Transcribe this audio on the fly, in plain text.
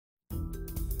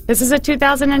This is a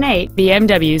 2008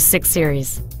 BMW 6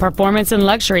 Series. Performance and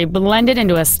luxury blended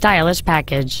into a stylish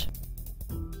package.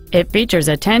 It features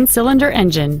a 10-cylinder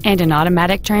engine and an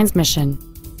automatic transmission.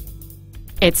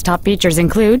 Its top features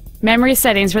include memory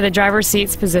settings for the driver's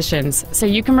seat's positions, so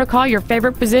you can recall your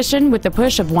favorite position with the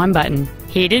push of one button,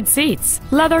 heated seats,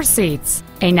 leather seats,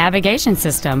 a navigation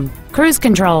system, cruise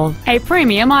control, a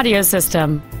premium audio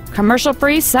system,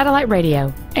 commercial-free satellite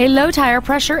radio, a low tire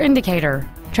pressure indicator,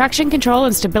 traction control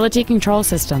and stability control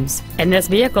systems, and this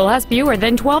vehicle has fewer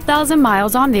than 12,000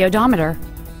 miles on the odometer.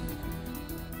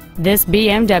 This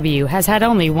BMW has had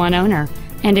only one owner,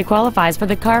 and it qualifies for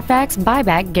the Carfax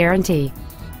buyback guarantee.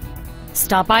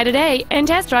 Stop by today and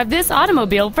test drive this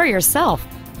automobile for yourself.